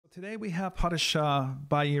Today we have Parashat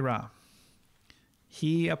Vayera.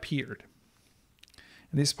 He appeared.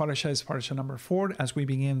 And this Parashat is Parashat number 4 as we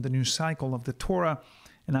begin the new cycle of the Torah.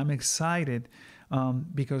 And I'm excited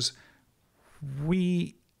because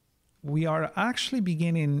we are actually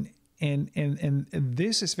beginning, and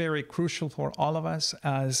this is very crucial for all of us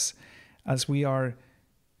as we are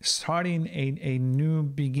starting a new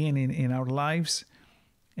beginning in our lives.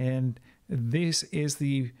 And this is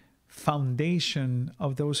the foundation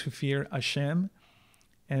of those who fear Hashem.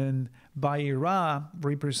 And Vayera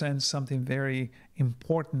represents something very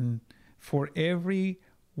important for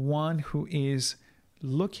everyone who is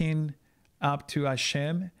looking up to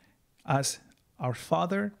Hashem as our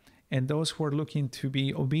Father, and those who are looking to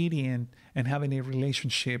be obedient and having a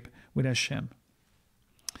relationship with Hashem.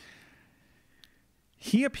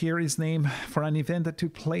 He appeared is named for an event that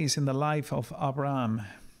took place in the life of Abraham.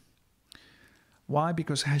 Why?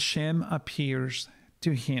 Because Hashem appears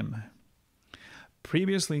to him.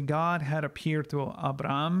 Previously, God had appeared to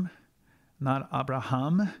Abraham, not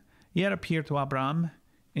Abraham. He had appeared to Abraham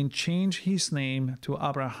and changed his name to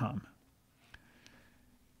Abraham.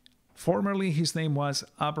 Formerly, his name was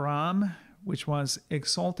Abraham, which was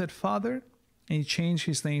exalted father, and he changed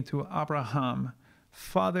his name to Abraham,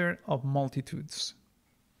 father of multitudes.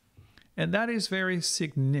 And that is very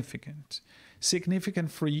significant.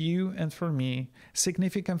 Significant for you and for me,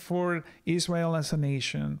 significant for Israel as a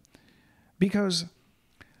nation, because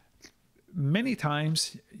many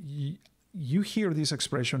times you hear this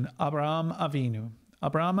expression, Abraham Avinu,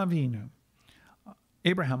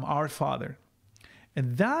 Abraham, our father.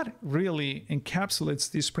 And that really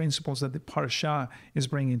encapsulates these principles that the Parashat is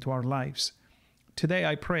bringing to our lives. Today,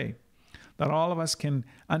 I pray that all of us can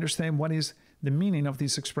understand what is the meaning of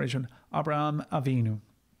this expression, Abraham Avinu.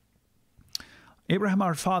 Abraham,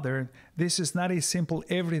 our father, this is not a simple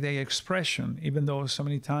everyday expression, even though so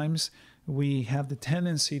many times we have the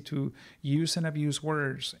tendency to use and abuse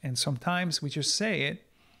words. And sometimes we just say it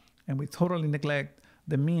and we totally neglect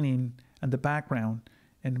the meaning and the background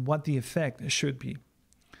and what the effect should be.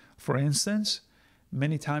 For instance,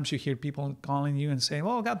 many times you hear people calling you and saying,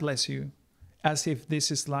 "Oh, God bless you," as if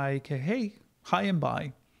this is like, "Hey, hi and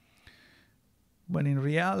bye." When in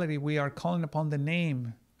reality, we are calling upon the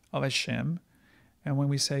name of Hashem. And when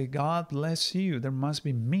we say, "God bless you," there must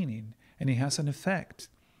be meaning, and it has an effect.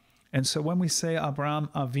 And so when we say Abraham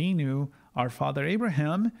Avinu, our father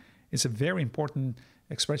Abraham, it's a very important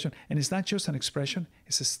expression. And it's not just an expression,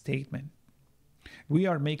 it's a statement. We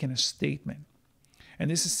are making a statement.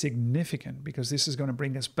 And this is significant because this is going to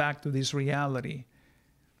bring us back to this reality.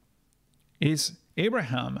 Is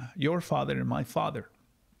Abraham your father and my father?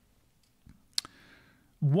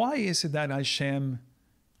 Why is it that Hashem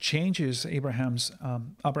changes Abraham's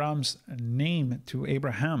name to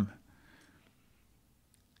Abraham?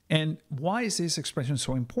 And why is this expression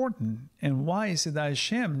so important? And why is it that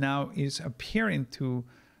Hashem now is appearing to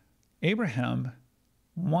Abraham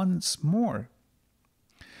once more?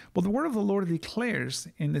 Well, the word of the Lord declares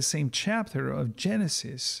in the same chapter of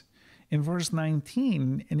Genesis, in verse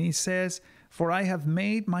 19, and he says, "For I have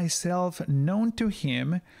made myself known to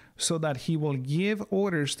him, so that he will give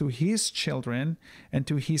orders to his children and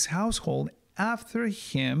to his household after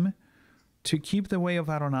him to keep the way of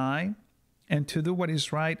Adonai and to do what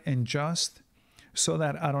is right and just, so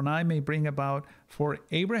that Adonai may bring about for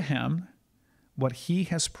Abraham what he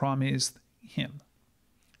has promised him."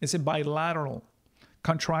 It's a bilateral,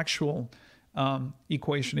 contractual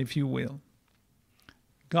equation, if you will.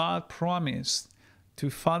 God promised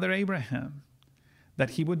to Father Abraham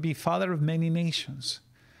that he would be father of many nations.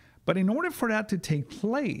 But in order for that to take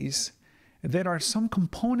place, there are some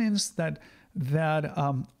components that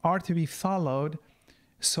are to be followed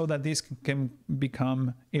so that this can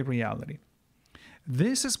become a reality.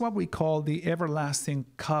 This is what we call the everlasting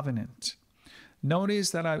covenant.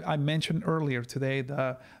 Notice that I mentioned earlier today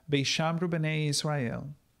the Beishamru B'nai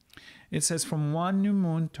Israel. It says, "From one new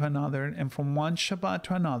moon to another, and from one Shabbat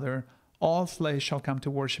to another, all flesh shall come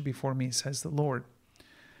to worship before me, says the Lord."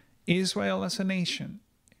 Israel as a nation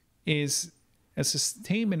is as a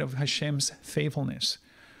statement of Hashem's faithfulness.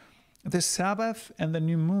 The Sabbath and the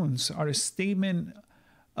new moons are a statement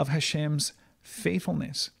of Hashem's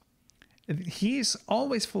faithfulness. He is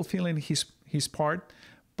always fulfilling his part,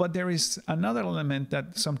 but there is another element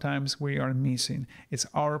that sometimes we are missing. It's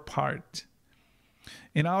our part.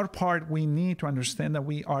 In our part, we need to understand that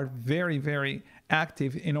we are very, very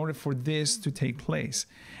active in order for this to take place.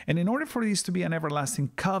 And in order for this to be an everlasting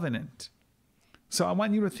covenant. So I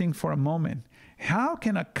want you to think for a moment, how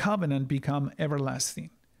can a covenant become everlasting?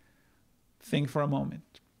 Think for a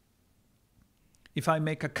moment. if I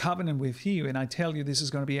make a covenant with you and I tell you this is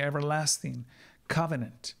going to be an everlasting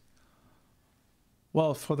covenant,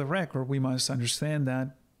 well, for the record, we must understand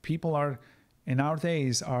that people are, in our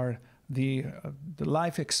days, are the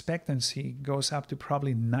life expectancy goes up to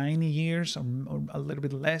probably 90 years or a little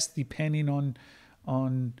bit less, depending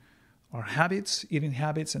on our habits, eating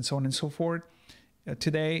habits, and so on and so forth.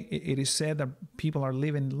 Today, it is said that people are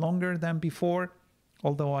living longer than before,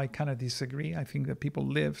 although I kind of disagree. I think that people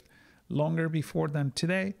lived longer before than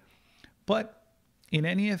today. But in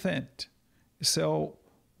any event, so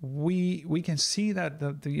we can see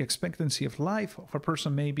that the expectancy of life of a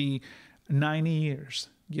person may be 90 years,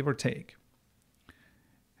 give or take.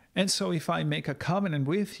 And so if I make a covenant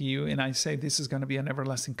with you and I say this is going to be an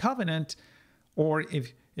everlasting covenant, or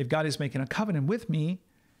if God is making a covenant with me,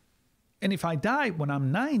 and if I die when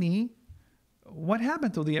I'm 90, what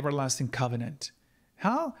happened to the everlasting covenant?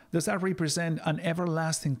 How does that represent an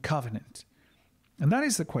everlasting covenant? And that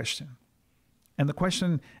is the question. And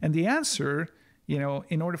the answer,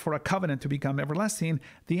 in order for a covenant to become everlasting,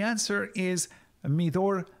 the answer is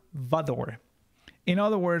midor vador. In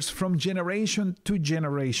other words, from generation to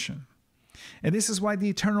generation. And this is why the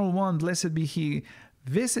Eternal One, blessed be He,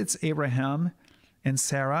 visits Abraham and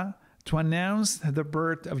Sarah to announce the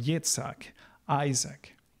birth of Yitzhak,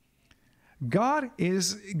 Isaac. God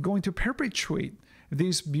is going to perpetuate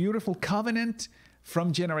this beautiful covenant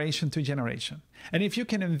from generation to generation. And if you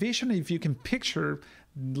can envision, if you can picture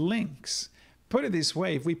links, put it this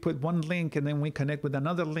way, if we put one link and then we connect with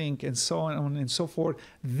another link and so on and so forth,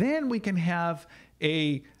 then we can have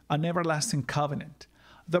an everlasting covenant.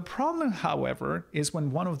 The problem, however, is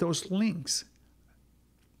when one of those links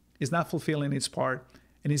is not fulfilling its part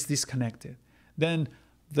and is disconnected, then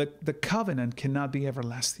the covenant cannot be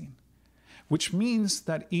everlasting, which means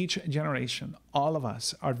that each generation, all of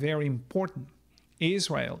us, are very important.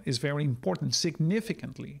 Israel is very important,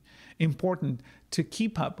 significantly important, to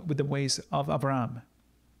keep up with the ways of Abraham.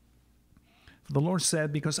 The Lord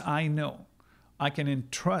said, because I know, I can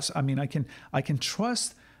trust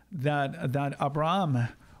that Abraham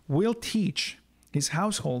will teach his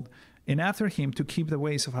household and after him to keep the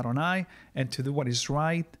ways of Adonai and to do what is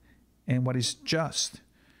right and what is just,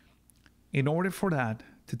 in order for that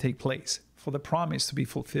to take place, for the promise to be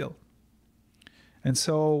fulfilled. And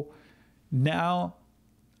so now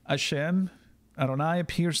Hashem, Adonai,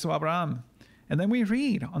 appears to Abraham. And then we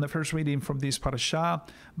read on the first reading from this Parashat,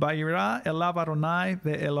 Vayera elav Adonai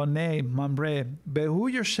ve'elonei mamre behu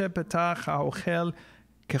yoshev petach ha'ochel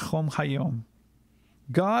kechom hayom.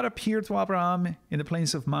 God appeared to Abraham in the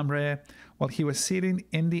plains of Mamre while he was sitting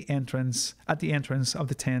at the entrance of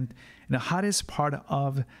the tent in the hottest part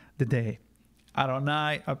of the day.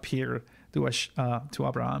 Adonai appeared to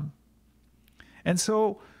Abraham. And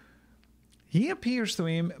so he appears to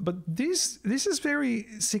him, but this is very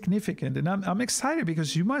significant, and I'm excited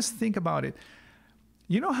because you must think about it.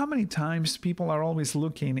 You know how many times people are always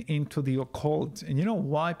looking into the occult, and you know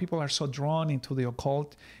why people are so drawn into the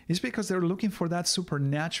occult? It's because they're looking for that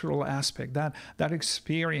supernatural aspect, that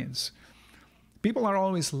experience. People are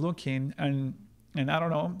always looking, and I don't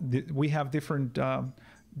know, we have different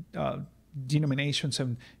denominations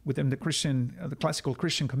within the classical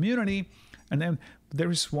Christian community, and then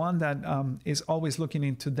there is one that is always looking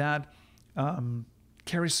into that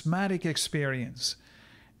charismatic experience.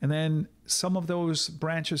 And then some of those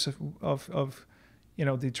branches of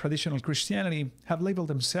the traditional Christianity have labeled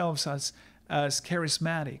themselves as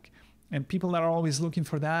charismatic. And people are always looking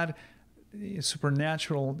for that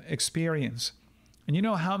supernatural experience. And you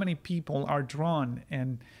know how many people are drawn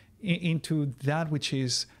into that which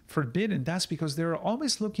is forbidden? That's because they're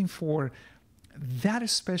always looking for that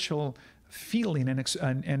special feeling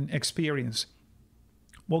and experience.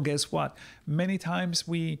 Well, guess what? Many times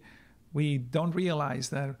we don't realize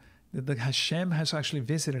that the Hashem has actually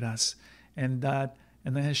visited us, and that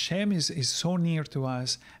the Hashem is so near to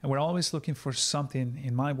us, and we're always looking for something,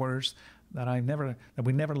 in my words, that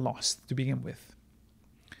we never lost to begin with.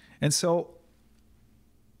 And so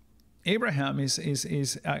Abraham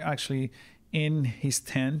is actually in his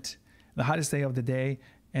tent, the hottest day of the day,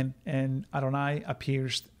 and Adonai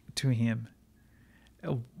appears to him.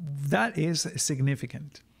 That is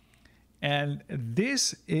significant. And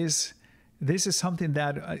this is something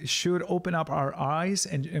that should open up our eyes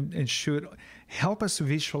and should help us to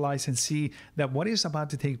visualize and see that what is about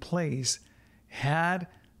to take place had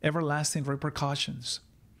everlasting repercussions.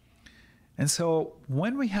 And so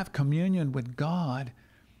when we have communion with God,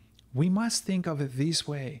 we must think of it this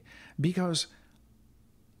way, because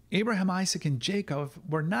Abraham, Isaac, and Jacob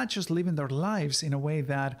were not just living their lives in a way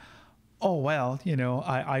that, oh, well,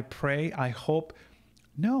 I pray, I hope.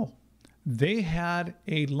 No, They had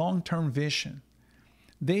a long-term vision.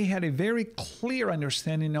 They had a very clear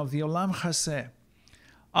understanding of the Olam Chaseh.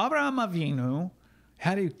 Abraham Avinu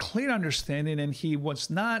had a clear understanding, and he was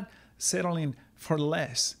not settling for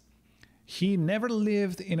less. He never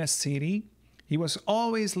lived in a city. He was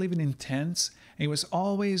always living in tents. And he was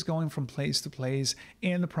always going from place to place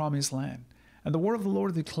in the promised land. And the word of the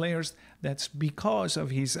Lord declares that's because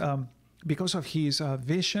of his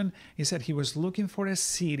vision. He said he was looking for a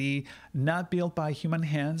city not built by human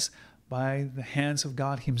hands, by the hands of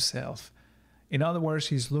God himself. In other words,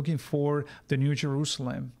 he's looking for the New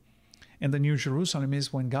Jerusalem. And the New Jerusalem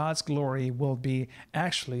is when God's glory will be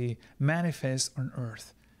actually manifest on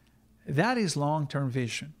earth. That is long-term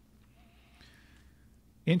vision.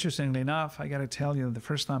 Interestingly enough, I got to tell you, the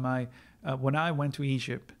first time when I went to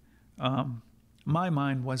Egypt, my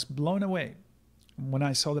mind was blown away when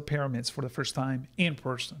I saw the pyramids for the first time in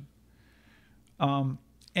person.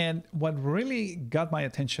 And what really got my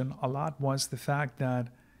attention a lot was the fact that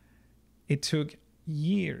it took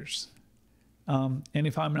years. And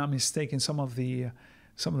if I'm not mistaken, some of the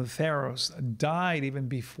pharaohs died even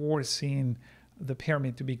before seeing the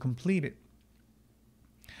pyramid to be completed.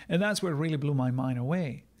 And that's what really blew my mind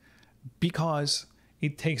away, because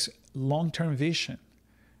it takes long-term vision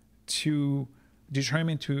to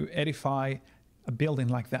determine to edify a building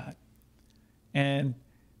like that. And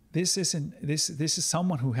this is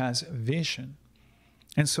someone who has vision.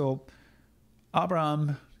 And so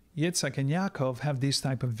Abraham, Yitzhak, and Yaakov have this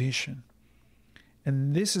type of vision.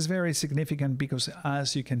 And this is very significant because,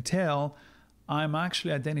 as you can tell, I'm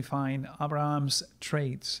actually identifying Abraham's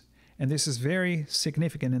traits. And this is very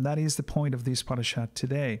significant, and that is the point of this Parashat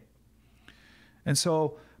today. And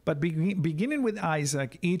so, but beginning with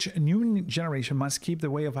Isaac, each new generation must keep the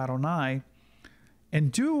way of Adonai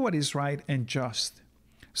and do what is right and just,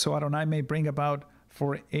 so Adonai may bring about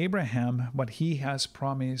for Abraham what he has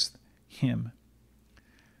promised him.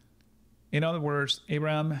 In other words,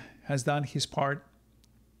 Abraham has done his part.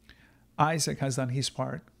 Isaac has done his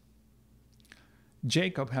part.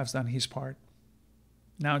 Jacob has done his part.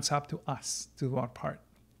 Now it's up to us to do our part.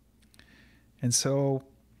 And so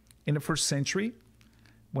in the first century,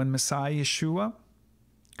 when Messiah Yeshua,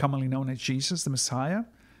 commonly known as Jesus, the Messiah,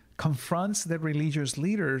 confronts the religious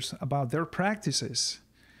leaders about their practices,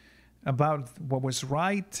 about what was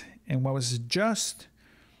right and what was just,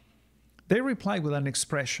 they reply with an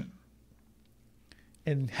expression.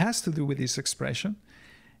 And it has to do with this expression.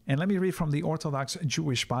 And let me read from the Orthodox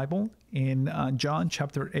Jewish Bible in John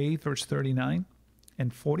chapter 8, verse 39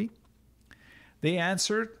 and 40. They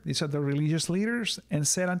answered, these are the religious leaders, and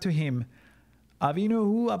said unto him, Avinu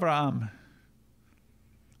hu Abraham.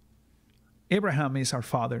 Abraham is our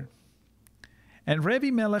father. And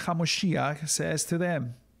Rebbe Melech HaMoshiach says to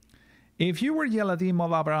them, if you were Yeladim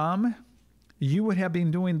of Abraham, you would have been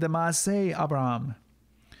doing the Maaseh Abraham.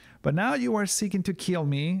 But now you are seeking to kill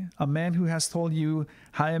me, a man who has told you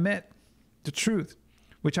Haemet, the truth,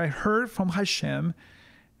 which I heard from Hashem,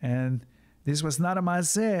 and this was not a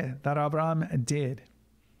Maaseh that Abraham did.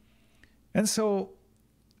 And so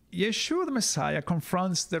Yeshua the Messiah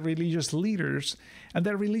confronts the religious leaders, and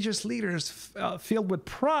the religious leaders filled with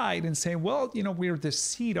pride and saying, well, we're the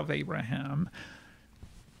seed of Abraham.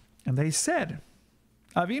 And they said,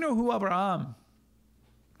 Avinu hu Abraham,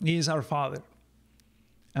 he is our father.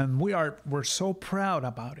 And we're so proud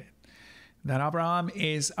about it, that Abraham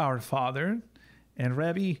is our father. And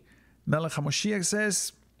Rebbe Melech HaMoshiach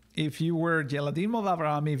says, if you were Yeladim of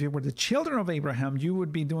Abraham, if you were the children of Abraham, you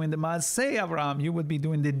would be doing the Maaseh Abraham, you would be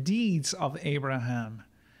doing the deeds of Abraham.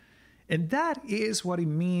 And that is what it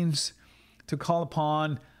means to call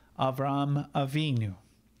upon Abraham Avinu.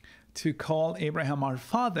 To call Abraham our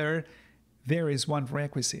father, there is one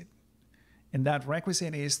requisite. And that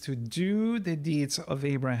requisite is to do the deeds of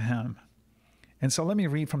Abraham. And so let me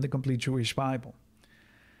read from the complete Jewish Bible.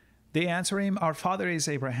 They answer him, our father is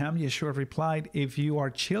Abraham. Yeshua replied, if you are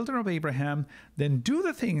children of Abraham, then do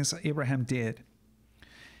the things Abraham did.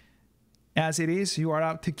 As it is, you are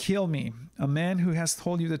out to kill me, a man who has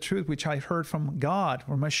told you the truth, which I heard from God,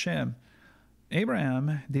 from Hashem.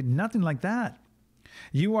 Abraham did nothing like that.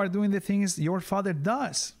 You are doing the things your father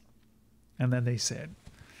does. And then they said,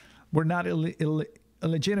 we're not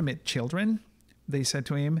illegitimate children. They said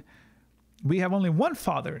to him, we have only one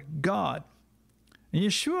father, God. And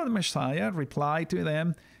Yeshua the Messiah replied to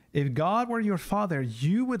them, if God were your father,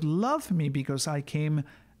 you would love me because I came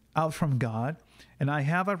out from God and I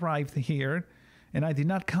have arrived here and I did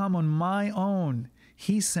not come on my own.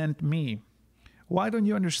 He sent me. Why don't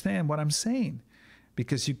you understand what I'm saying?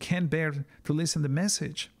 Because you can't bear to listen to the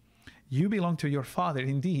message. You belong to your father,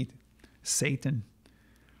 indeed, Satan.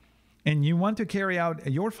 and you want to carry out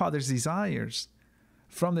your father's desires.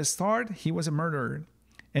 From the start, he was a murderer,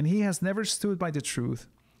 and he has never stood by the truth,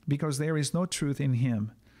 because there is no truth in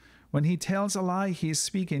him. When he tells a lie, he is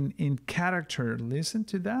speaking in character. Listen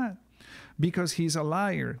to that. Because he's a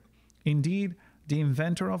liar, indeed, the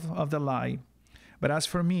inventor of the lie. But as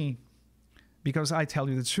for me, because I tell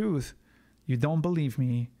you the truth, you don't believe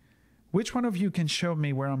me. Which one of you can show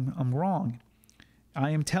me where I'm wrong? I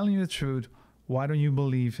am telling you the truth. Why don't you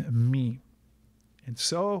believe me? And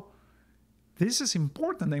so this is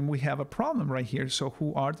important, and we have a problem right here. So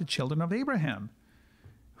who are the children of Abraham?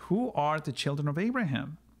 Who are the children of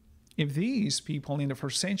Abraham? If these people in the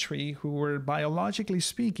first century, who were biologically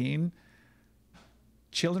speaking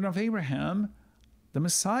children of Abraham, the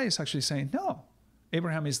Messiah is actually saying, no,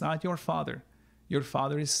 Abraham is not your father. Your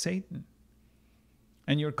father is Satan.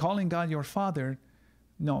 And you're calling God your father.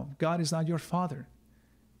 No, God is not your father.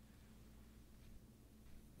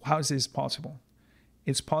 How is this possible?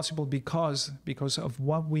 It's possible because of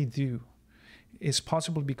what we do. It's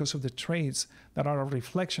possible because of the traits that are a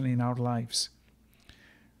reflection in our lives.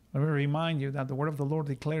 Let me remind you that the word of the Lord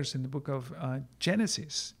declares in the book of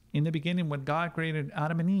Genesis, in the beginning when God created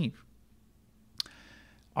Adam and Eve,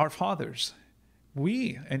 our fathers,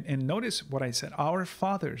 and notice what I said, our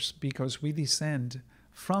fathers, because we descend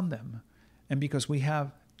from them, and because we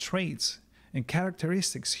have traits and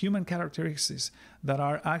characteristics, human characteristics, that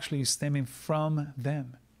are actually stemming from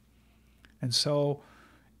them. And so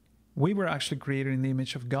we were actually created in the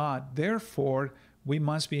image of God. Therefore, we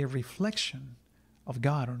must be a reflection of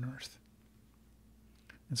God on earth.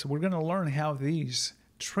 And so we're going to learn how these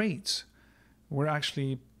traits were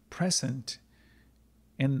actually present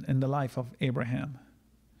in the life of Abraham.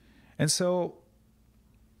 And so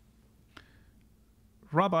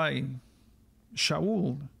Rabbi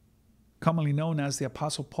Shaul, commonly known as the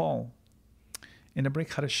Apostle Paul, in the Brit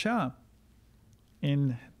Hadashah,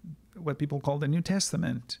 in what people call the New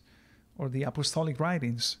Testament or the Apostolic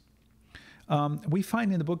Writings, we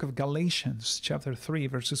find in the book of Galatians, chapter 3,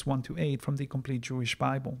 verses 1 to 8 from the Complete Jewish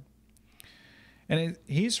Bible. And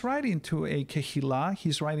he's writing to a kehilah,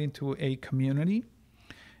 he's writing to a community,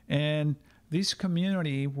 and this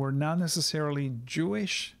community were not necessarily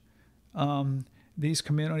Jewish. This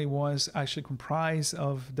community was actually comprised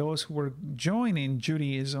of those who were joining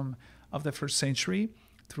Judaism of the first century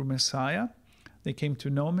through Messiah. They came to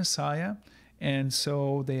know Messiah, and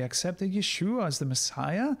so they accepted Yeshua as the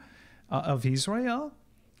Messiah of Israel,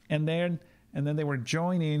 and then they were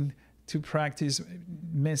joining to practice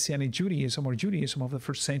Messianic Judaism or Judaism of the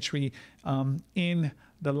first century in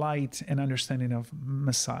the light and understanding of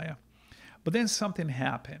Messiah. But then something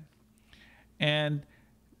happened, and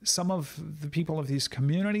some of the people of this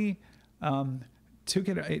community took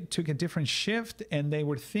a different shift, and they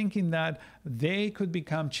were thinking that they could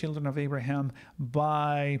become children of Abraham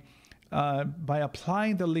by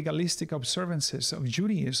applying the legalistic observances of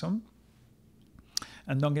Judaism.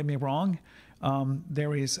 And don't get me wrong,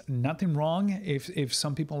 there is nothing wrong if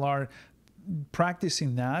some people are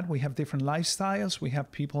practicing that. We have different lifestyles. We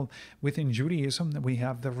have people within Judaism. We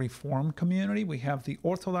have the Reform community. We have the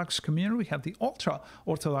Orthodox community. We have the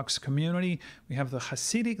ultra-Orthodox community. We have the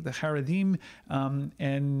Hasidic, the Haredim,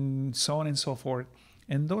 and so on and so forth.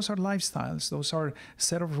 And those are lifestyles. Those are a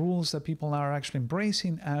set of rules that people are actually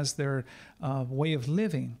embracing as their way of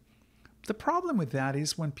living. The problem with that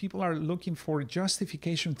is when people are looking for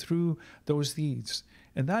justification through those deeds.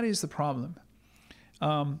 And that is the problem.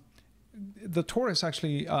 The Torah is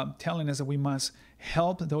actually telling us that we must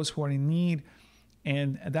help those who are in need,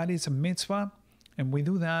 and that is a mitzvah, and we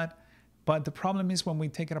do that. But the problem is when we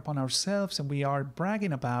take it upon ourselves and we are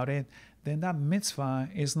bragging about it, then that mitzvah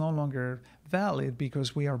is no longer valid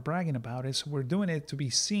because we are bragging about it. So we're doing it to be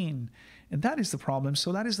seen, and that is the problem.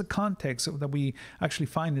 So that is the context that we actually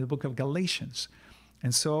find in the book of Galatians.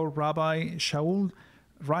 And so Rabbi Shaul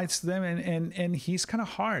writes to them, and he's kind of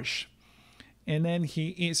harsh. And then he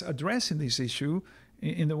is addressing this issue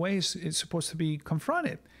in the way it's supposed to be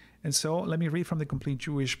confronted. And so let me read from the Complete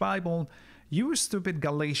Jewish Bible. You stupid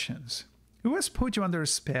Galatians, who has put you under a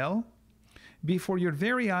spell? Before your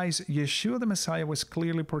very eyes, Yeshua the Messiah was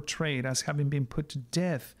clearly portrayed as having been put to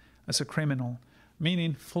death as a criminal,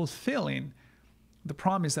 meaning fulfilling the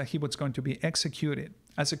promise that he was going to be executed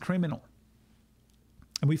as a criminal.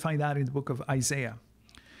 And we find that in the book of Isaiah.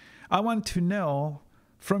 I want to know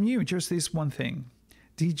from you just this one thing.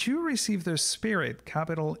 Did you receive the Spirit,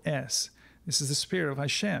 capital S, this is the Spirit of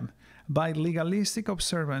Hashem, by legalistic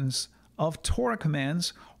observance of Torah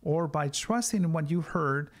commands, or by trusting in what you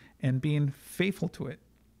heard and being faithful to it?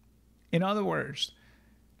 In other words,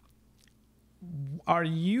 are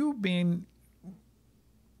you being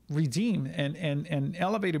redeemed and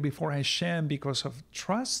elevated before Hashem because of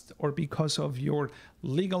trust or because of your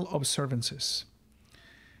legal observances?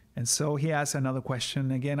 And so he asks another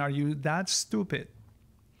question again, are you that stupid?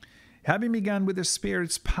 Having begun with the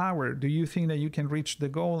Spirit's power, do you think that you can reach the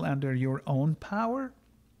goal under your own power?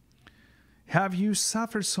 Have you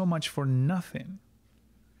suffered so much for nothing?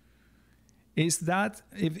 Is that,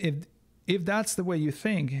 if that's the way you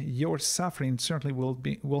think, your suffering certainly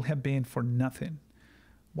will have been for nothing.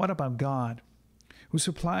 What about God, who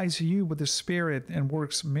supplies you with the Spirit and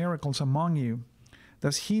works miracles among you?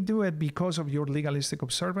 Does he do it because of your legalistic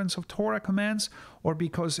observance of Torah commands, or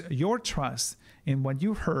because your trust in what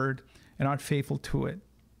you heard and are faithful to it?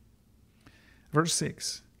 Verse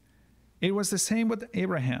 6. It was the same with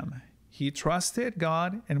Abraham. He trusted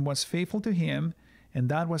God and was faithful to him, and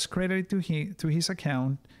that was credited to his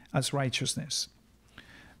account as righteousness.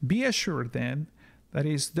 Be assured then that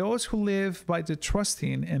it is those who live by the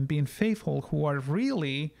trusting and being faithful who are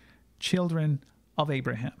really children of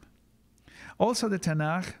Abraham. Also the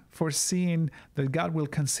Tanakh, foreseeing that God will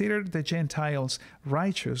consider the Gentiles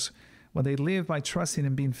righteous when they live by trusting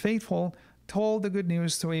and being faithful, told the good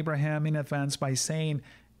news to Abraham in advance by saying,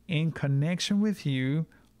 in connection with you,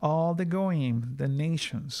 all the Goyim, the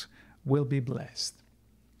nations, will be blessed.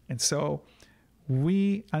 And so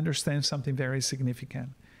we understand something very significant.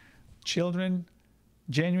 Children,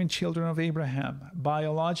 genuine children of Abraham,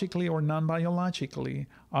 biologically or non-biologically,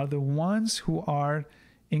 are the ones who are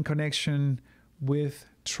in connection with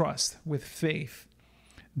trust, with faith.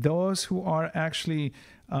 Those who are actually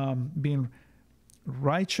being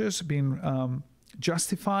righteous, being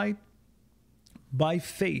justified by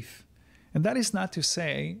faith. And that is not to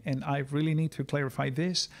say, and I really need to clarify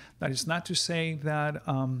this, that is not to say that,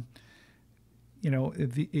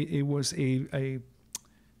 it was a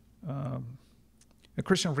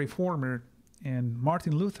Christian reformer and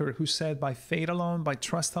Martin Luther who said by faith alone, by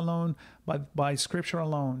trust alone, by scripture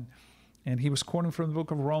alone. And he was quoting from the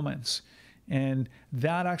book of Romans. And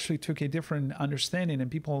that actually took a different understanding,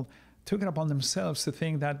 and people took it upon themselves to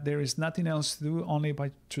think that there is nothing else to do, only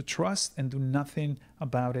to trust and do nothing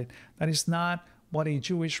about it. That is not what a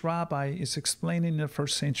Jewish rabbi is explaining in the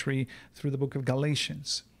first century through the book of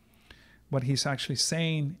Galatians. What he's actually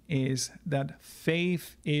saying is that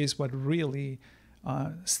faith is what really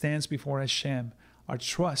stands before Hashem, our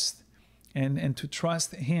trust, and to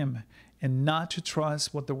trust him and not to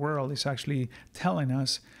trust what the world is actually telling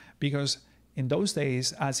us, because in those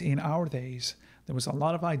days, as in our days, there was a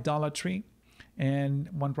lot of idolatry. And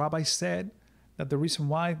one rabbi said that the reason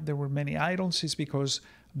why there were many idols is because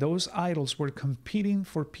those idols were competing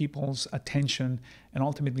for people's attention and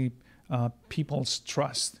ultimately people's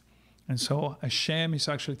trust. And so Hashem is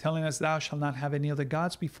actually telling us, thou shalt not have any other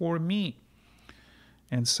gods before me.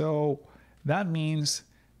 And so that means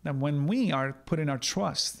that when we are putting our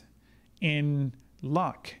trust in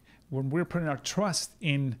luck, when we're putting our trust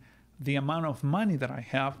in the amount of money that I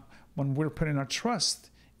have, when we're putting our trust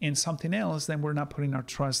in something else, then we're not putting our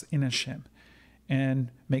trust in Hashem.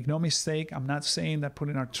 And make no mistake, I'm not saying that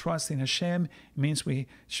putting our trust in Hashem means we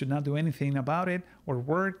should not do anything about it, or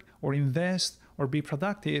work, or invest, or be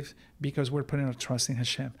productive because we're putting our trust in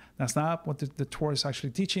Hashem. That's not what the Torah is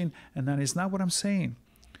actually teaching, and that is not what I'm saying.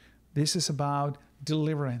 This is about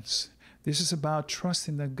deliverance. This is about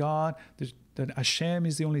trusting that God, that Hashem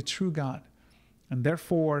is the only true God. And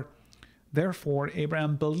therefore,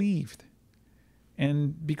 Abraham believed.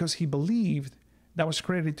 And because he believed, that was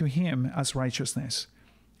credited to him as righteousness.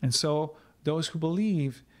 And so those who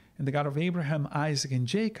believe in the God of Abraham, Isaac, and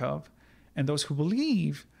Jacob, and those who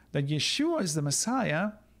believe that Yeshua is the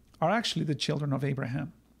Messiah, are actually the children of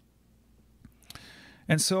Abraham.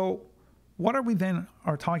 And so what are we then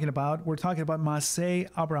talking about? We're talking about Masei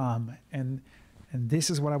Abraham. And this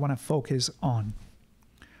is what I want to focus on.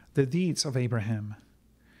 The deeds of Abraham.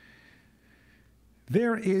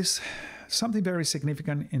 There is something very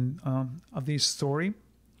significant in of this story.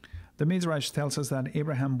 The Midrash tells us that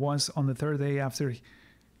Abraham was on the third day after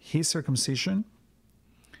his circumcision,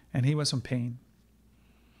 and he was in pain.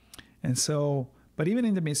 And so, but even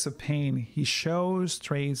in the midst of pain, he shows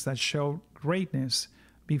traits that show greatness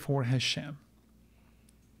before Hashem.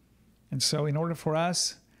 And so in order for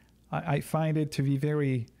us, I find it to be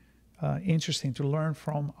very interesting to learn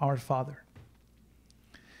from our Father.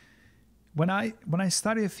 When I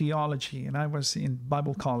studied theology, and I was in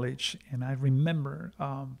Bible college, and I remember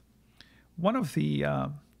one of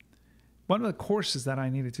the courses that I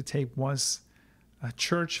needed to take was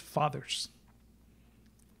Church Fathers.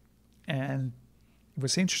 And it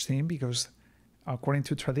was interesting because according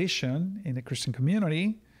to tradition in the Christian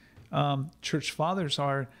community, Church Fathers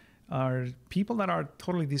are are people that are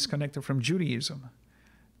totally disconnected from Judaism,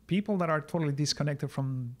 people that are totally disconnected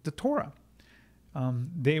from the Torah.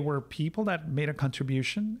 They were people that made a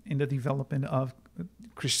contribution in the development of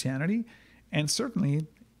Christianity, and certainly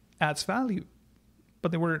adds value.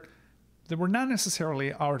 But they were not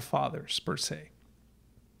necessarily our fathers per se.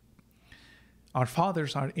 Our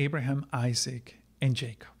fathers are Abraham, Isaac, and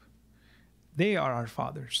Jacob. They are our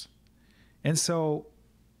fathers. And so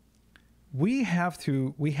we have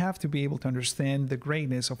to be able to understand the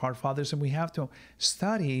greatness of our fathers, and we have to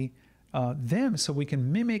study them so we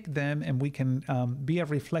can mimic them, and we can be a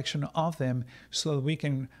reflection of them, so that we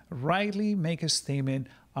can rightly make a statement,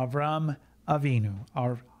 Avram Avinu,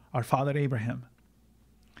 our father Abraham.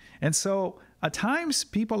 And so at times,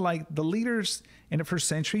 people like the leaders in the first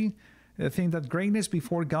century think that greatness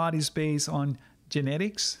before God is based on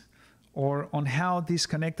genetics, or on how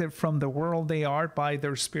disconnected from the world they are by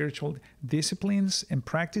their spiritual disciplines and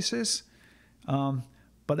practices.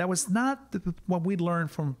 But that was not what we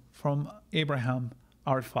learned from Abraham,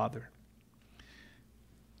 our father.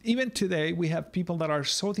 Even today, we have people that are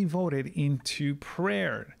so devoted into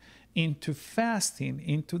prayer, into fasting,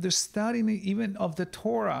 into the studying even of the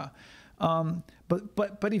Torah.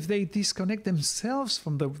 But if they disconnect themselves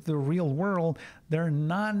from the real world, they're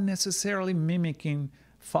not necessarily mimicking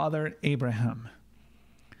Father Abraham.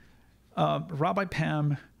 Rabbi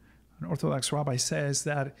Pam, an Orthodox rabbi, says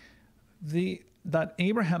that that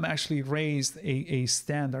Abraham actually raised a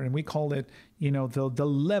standard, and we call it, the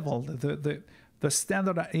level, the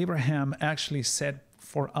standard that Abraham actually set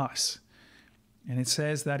for us. And it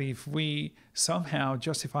says that if we somehow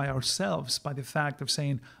justify ourselves by the fact of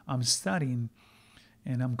saying, I'm studying,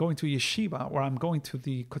 and I'm going to yeshiva, or I'm going to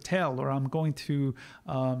the kotel, or I'm going to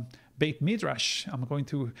Beit Midrash, I'm going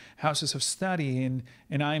to houses of study, and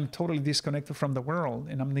I'm totally disconnected from the world,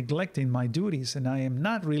 and I'm neglecting my duties, and I am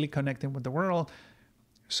not really connecting with the world,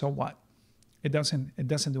 so what? It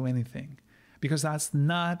doesn't do anything, because that's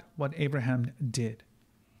not what Abraham did.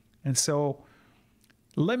 And so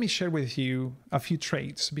let me share with you a few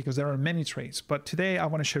traits, because there are many traits, but today I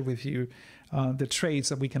want to share with you the traits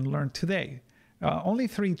that we can learn today. Only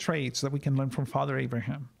 3 traits that we can learn from Father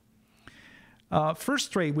Abraham.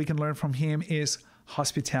 First trait we can learn from him is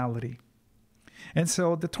hospitality. And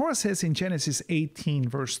so the Torah says in Genesis 18,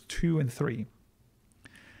 verse 2 and 3,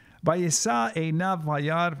 Vayesa einav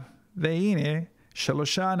vayar ve'ine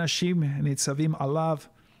shalosha anashim nitzavim alav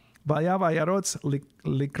vaya vayarotz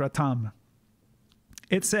likratam.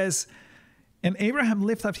 It says, and Abraham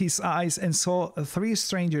lifted up his eyes and saw 3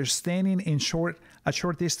 strangers standing a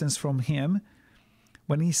short distance from him.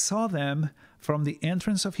 When he saw them from the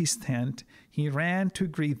entrance of his tent, he ran to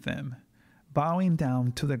greet them, bowing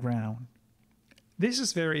down to the ground. This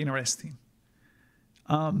is very interesting.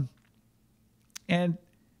 And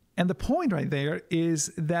the point right there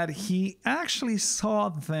is that he actually saw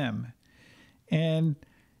them. And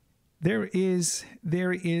there is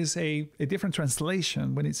a different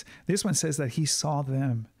translation when this one says that he saw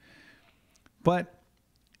them. But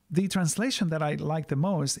the translation that I like the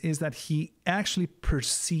most is that he actually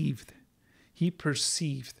perceived. He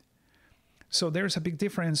perceived. So there's a big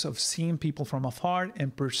difference of seeing people from afar,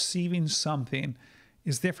 and perceiving something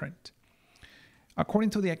is different. According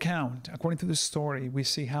to the account, according to the story, we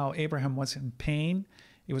see how Abraham was in pain.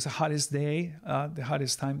 It was the hottest day, the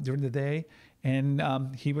hottest time during the day, and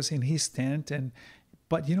he was in his tent.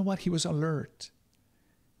 But you know what? He was alert.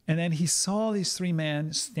 And then he saw these 3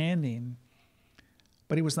 men standing,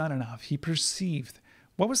 but it was not enough. He perceived.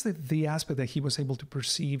 What was the aspect that he was able to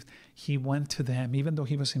perceive? He went to them, even though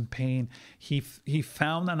he was in pain. He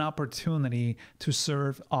found an opportunity to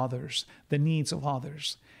serve others, the needs of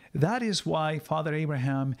others. That is why Father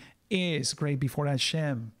Abraham is great before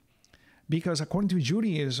Hashem. Because according to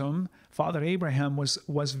Judaism, Father Abraham was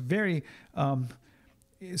very,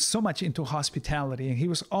 so much into hospitality, and he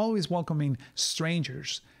was always welcoming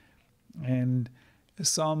strangers. And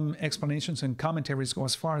some explanations and commentaries go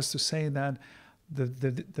as far as to say that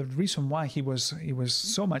the reason why he was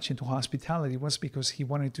so much into hospitality was because he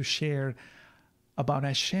wanted to share about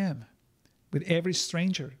Hashem with every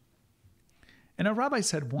stranger. And a rabbi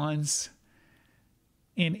said once,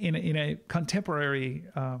 in a contemporary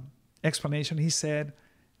explanation, he said,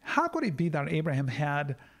 how could it be that Abraham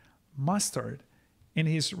had mustard in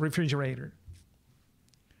his refrigerator?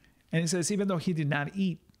 And he says, even though he did not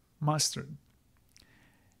eat mustard.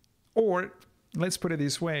 Or, let's put it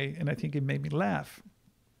this way, and I think it made me laugh.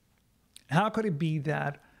 How could it be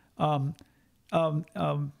that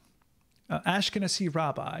Ashkenazi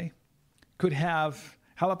rabbi could have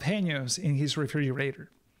jalapenos in his refrigerator?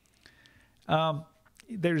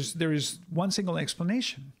 There is one single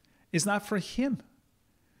explanation, is not for him.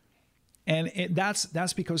 And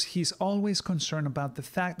that's because he's always concerned about the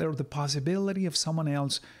fact or the possibility of someone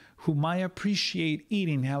else who might appreciate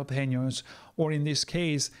eating jalapenos, or in this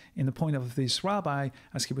case, in the point of this rabbi,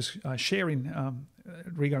 as he was sharing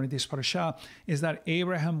regarding this parasha, is that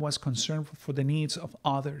Abraham was concerned for the needs of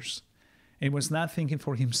others. He was not thinking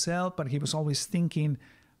for himself, but he was always thinking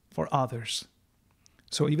for others.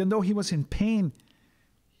 So even though he was in pain,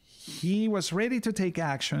 he was ready to take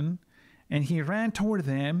action, and he ran toward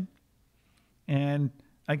them. And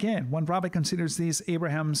again, one rabbi considers this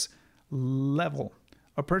Abraham's level,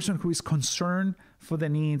 a person who is concerned for the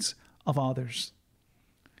needs of others.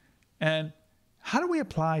 And how do we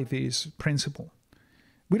apply this principle?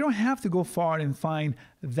 We don't have to go far and find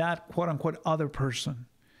that quote-unquote other person.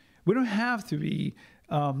 We don't have to be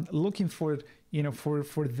looking for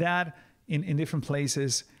that in different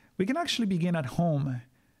places. We can actually begin at home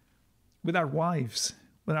with our wives,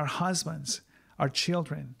 with our husbands, our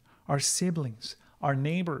children, our siblings, our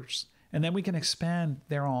neighbors, and then we can expand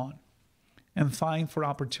thereon and find for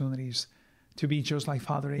opportunities to be just like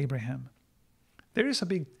Father Abraham. There is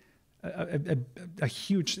a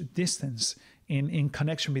huge distance in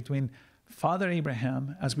connection between Father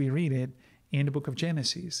Abraham, as we read it in the book of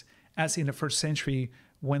Genesis, as in the first century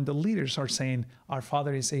when the leaders are saying, our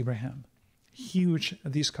father is Abraham. Huge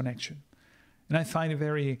disconnection. And I find it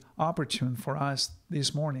very opportune for us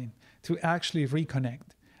this morning to actually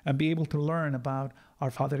reconnect and be able to learn about our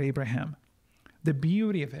Father Abraham. The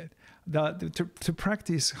beauty of it, to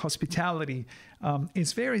practice hospitality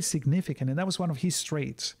is very significant, and that was one of his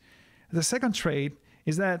traits. The second trait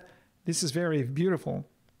is that this is very beautiful.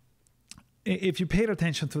 If you paid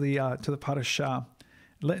attention to the parasha,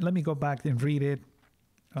 let me go back and read it.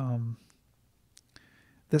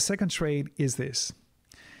 The second trait is this.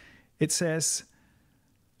 It says,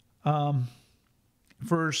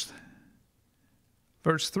 verse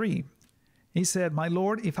 3, he said, "My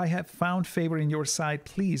Lord, if I have found favor in your sight,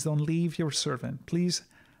 please don't leave your servant. Please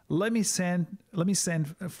let me send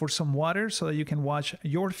for some water so that you can wash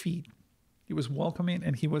your feet." He was welcoming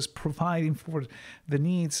and he was providing for the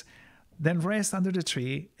needs. Then rest under the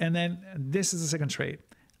tree. And then this is the second trait.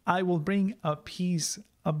 I will bring a piece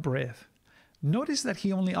of bread. Notice that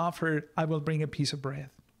he only offered, I will bring a piece of bread.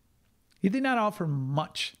 He did not offer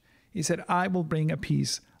much. He said, I will bring a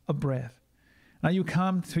piece of bread. Now you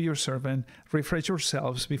come to your servant, refresh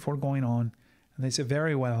yourselves before going on. And they said,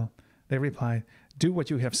 very well. They replied, do what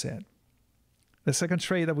you have said. The second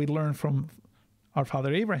trait that we learn from our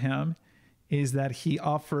father Abraham is that he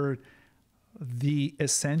offered the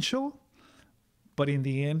essential, but in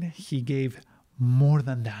the end, he gave more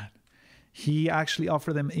than that. He actually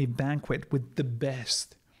offered them a banquet with the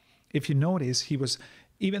best. If you notice,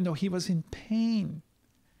 even though he was in pain,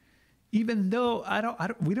 even though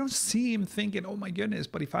we don't see him thinking, oh my goodness,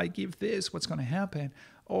 but if I give this, what's going to happen?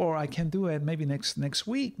 Or I can do it maybe next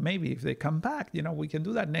week. Maybe if they come back, we can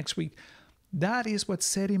do that next week. That is what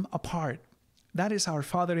set him apart. That is our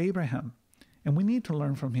father Abraham. And we need to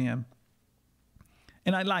learn from him.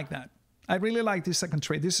 And I like that. I really like this second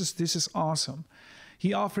trait. This is awesome.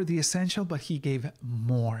 He offered the essential, but he gave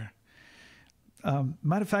more.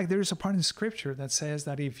 Matter of fact, there is a part in Scripture that says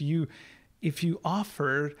that if you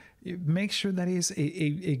offer, make sure that is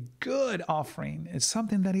a good offering. It's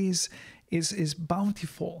something that is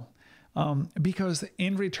bountiful, because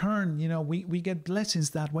in return, we get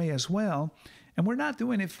blessings that way as well. And we're not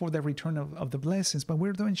doing it for the return of the blessings, but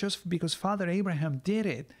we're doing just because Father Abraham did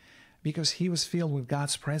it, because he was filled with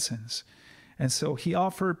God's presence. And so he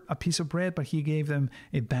offered a piece of bread, but he gave them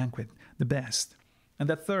a banquet, the best. And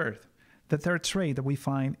the third trait that we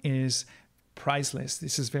find is priceless.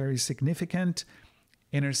 This is very significant: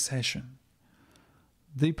 intercession.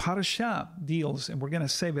 The parasha deals, and we're going to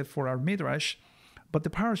save it for our midrash, but the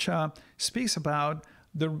parasha speaks about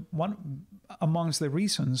the one amongst the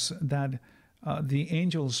reasons that the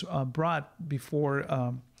angels brought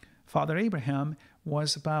before Father Abraham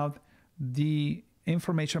was about the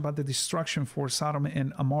information about the destruction for Sodom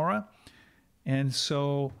and Gomorrah. And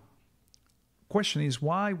so question is,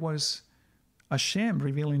 why was Hashem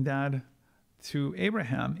revealing that to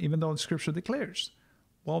Abraham, even though the Scripture declares?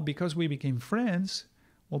 Well, because we became friends.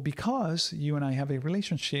 Well, because you and I have a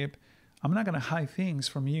relationship, I'm not going to hide things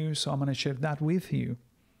from you, so I'm going to share that with you.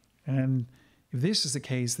 And if this is the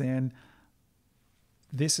case, then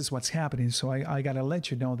this is what's happening. So I got to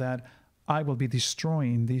let you know that I will be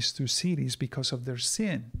destroying these two cities because of their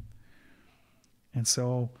sin. And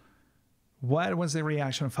so what was the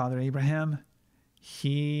reaction of Father Abraham?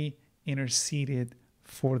 He interceded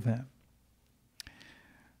for them.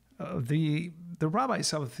 the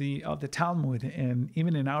rabbis of the Talmud, and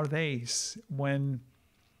even in our days, when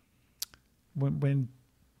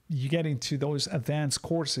you get into those advanced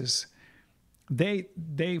courses,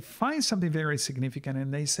 they find something very significant,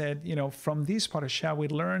 and they said, from this parasha we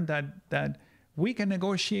learned that we can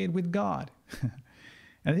negotiate with God.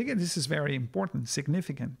 And I think this is very important,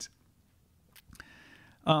 significant,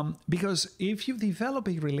 because if you develop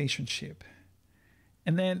a relationship,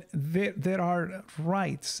 and then there are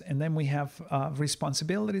rights, and then we have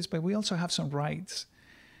responsibilities, but we also have some rights.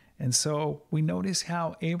 And so we notice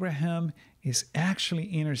how Abraham is actually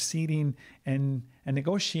interceding and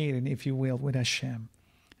negotiating, if you will, with Hashem.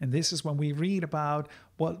 And this is when we read about,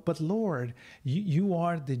 but Lord, you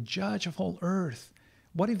are the judge of all earth.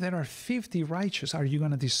 What if there are 50 righteous? Are you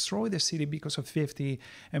going to destroy the city because of 50?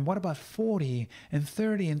 And what about 40 and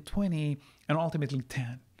 30 and 20 and ultimately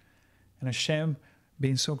 10? And Hashem,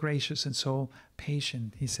 being so gracious and so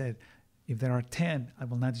patient, he said, if there are 10, I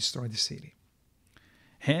will not destroy the city.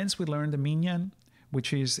 Hence, we learn the minyan,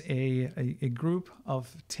 which is a group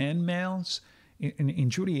of 10 males in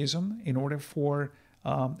Judaism in order for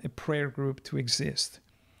a prayer group to exist.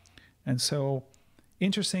 And so,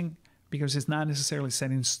 interesting, because it's not necessarily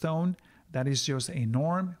set in stone. That is just a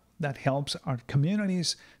norm that helps our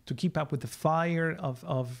communities to keep up with the fire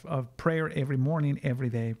of prayer every morning, every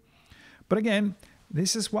day. But again,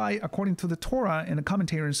 this is why, according to the Torah and the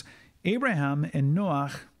commentators, Abraham and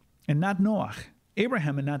not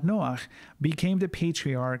Noach became the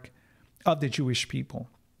patriarch of the Jewish people.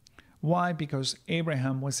 Why? Because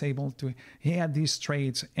Abraham was able to, he had these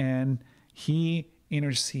traits and he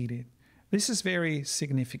interceded. This is very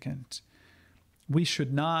significant. We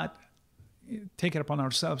should not take it upon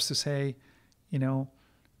ourselves to say,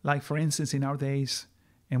 like for instance in our days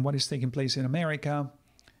and what is taking place in America,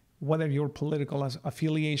 whether your political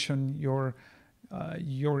affiliation, your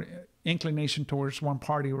inclination towards one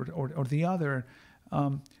party or the other,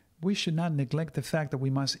 we should not neglect the fact that we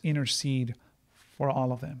must intercede for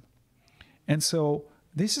all of them. And so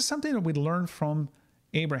this is something that we learn from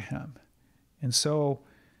Abraham. And so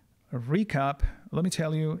a recap, let me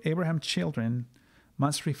tell you, Abraham's children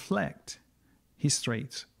must reflect his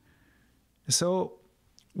traits. So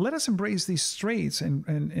let us embrace these traits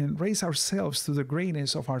and raise ourselves to the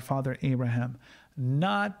greatness of our father Abraham,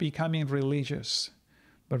 not becoming religious,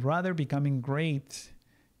 but rather becoming great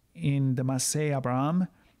in the Maseh Abraham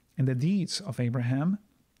and the deeds of Abraham.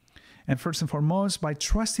 And first and foremost, by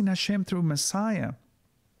trusting Hashem through Messiah.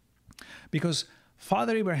 Because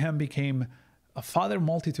Father Abraham became a father of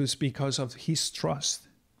multitudes because of his trust.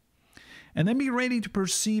 And then be ready to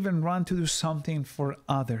perceive and run to do something for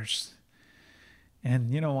others.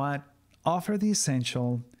 And you know what? Offer the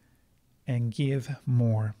essential and give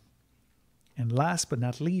more. And last but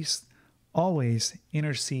not least, always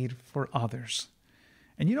intercede for others.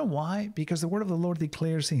 And you know why? Because the word of the Lord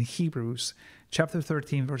declares in Hebrews chapter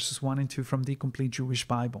 13, verses 1 and 2 from the Complete Jewish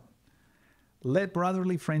Bible. Let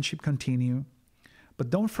brotherly friendship continue,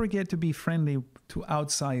 but don't forget to be friendly to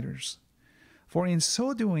outsiders. For in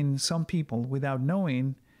so doing, some people, without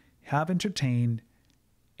knowing, have entertained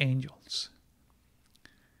angels.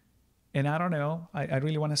 And I don't know, I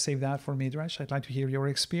really want to save that for Midrash. I'd like to hear your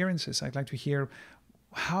experiences. I'd like to hear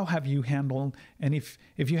how have you handled, and if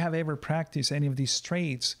you have ever practiced any of these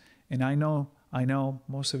traits. And I know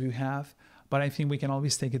most of you have, but I think we can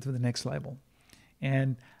always take it to the next level.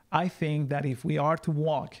 And I think that if we are to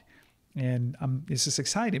walk, and this is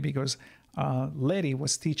exciting because Letty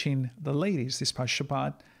was teaching the ladies this past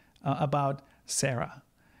Shabbat about Sarah.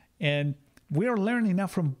 And we are learning now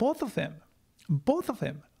from both of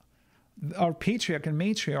them. Our patriarch and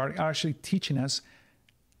matriarch are actually teaching us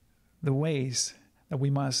the ways that we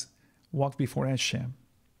must walk before Hashem.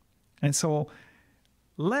 And so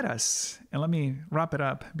let us, and let me wrap it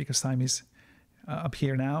up because time is up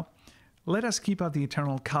here now. Let us keep up the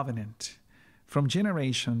eternal covenant from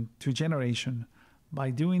generation to generation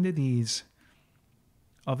by doing the deeds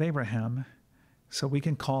of Abraham, so we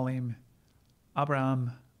can call him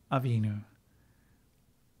Abraham Avinu,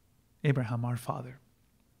 Abraham our father.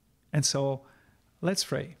 And so let's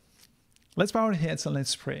pray. Let's bow our heads and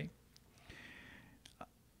let's pray.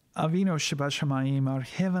 Avinu Shabbat Shamayim, our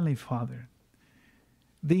Heavenly Father,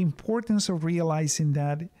 the importance of realizing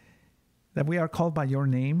that we are called by your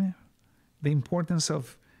name, the importance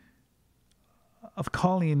of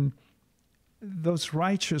calling those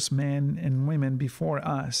righteous men and women before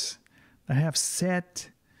us that have set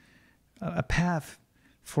a path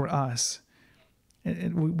for us.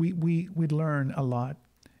 And we learn a lot.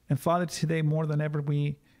 And Father, today more than ever,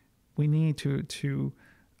 we need to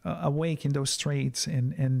awaken those traits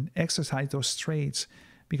and exercise those traits,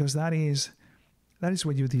 because that is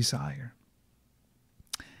what you desire.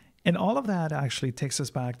 And all of that actually takes us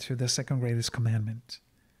back to the second greatest commandment.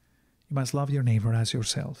 You must love your neighbor as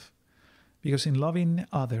yourself. Because in loving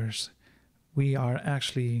others, we are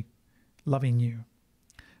actually loving you.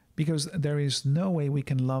 Because there is no way we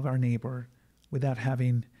can love our neighbor without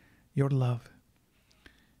having your love.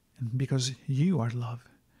 And because you are love.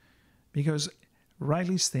 Because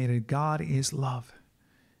rightly stated, God is love.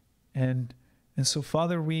 And so,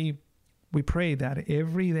 Father, we pray that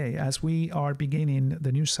every day as we are beginning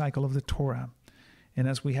the new cycle of the Torah, and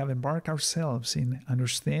as we have embarked ourselves in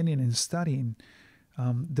understanding and studying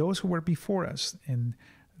those who were before us, and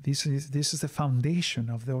this is the foundation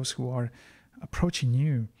of those who are approaching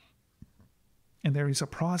you. And there is a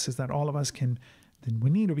process that all of us we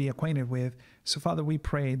need to be acquainted with. So, Father, we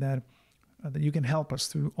pray that you can help us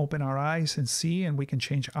to open our eyes and see, and we can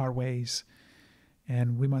change our ways.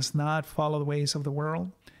 And we must not follow the ways of the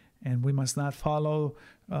world, and we must not follow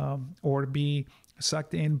or be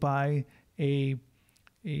sucked in by a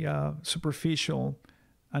superficial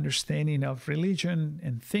understanding of religion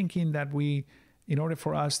and thinking that in order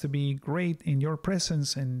for us to be great in your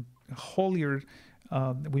presence and holier,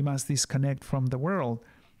 we must disconnect from the world.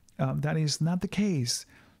 That is not the case.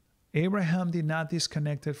 Abraham did not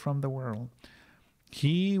disconnect from the world.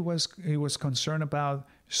 He was concerned about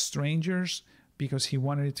strangers because he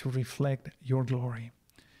wanted to reflect your glory.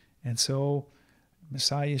 And so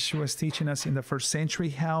Messiah Yeshua is teaching us in the first century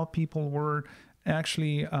how people were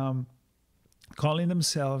actually calling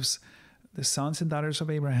themselves the sons and daughters of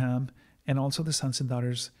Abraham, and also the sons and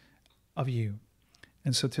daughters of you.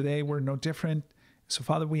 And so today we're no different. So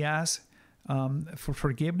Father, we ask for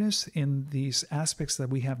forgiveness in these aspects that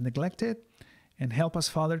we have neglected, and help us,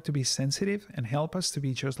 Father, to be sensitive, and help us to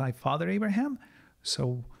be just like Father Abraham,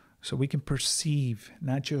 so we can perceive,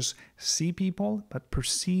 not just see people, but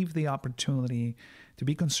perceive the opportunity to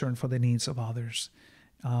be concerned for the needs of others.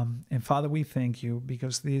 And Father, we thank you,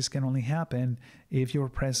 because this can only happen if your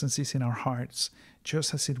presence is in our hearts,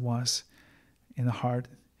 just as it was in the heart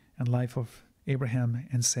and life of Abraham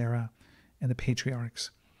and Sarah and the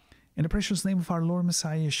patriarchs. In the precious name of our Lord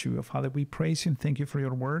Messiah Yeshua, Father, we praise you and thank you for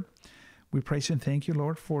your word. We praise you and thank you,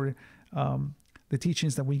 Lord, for the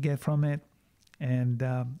teachings that we get from it. And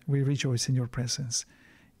we rejoice in your presence.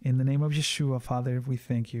 In the name of Yeshua, Father, we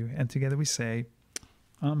thank you. And together we say,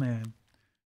 Amen.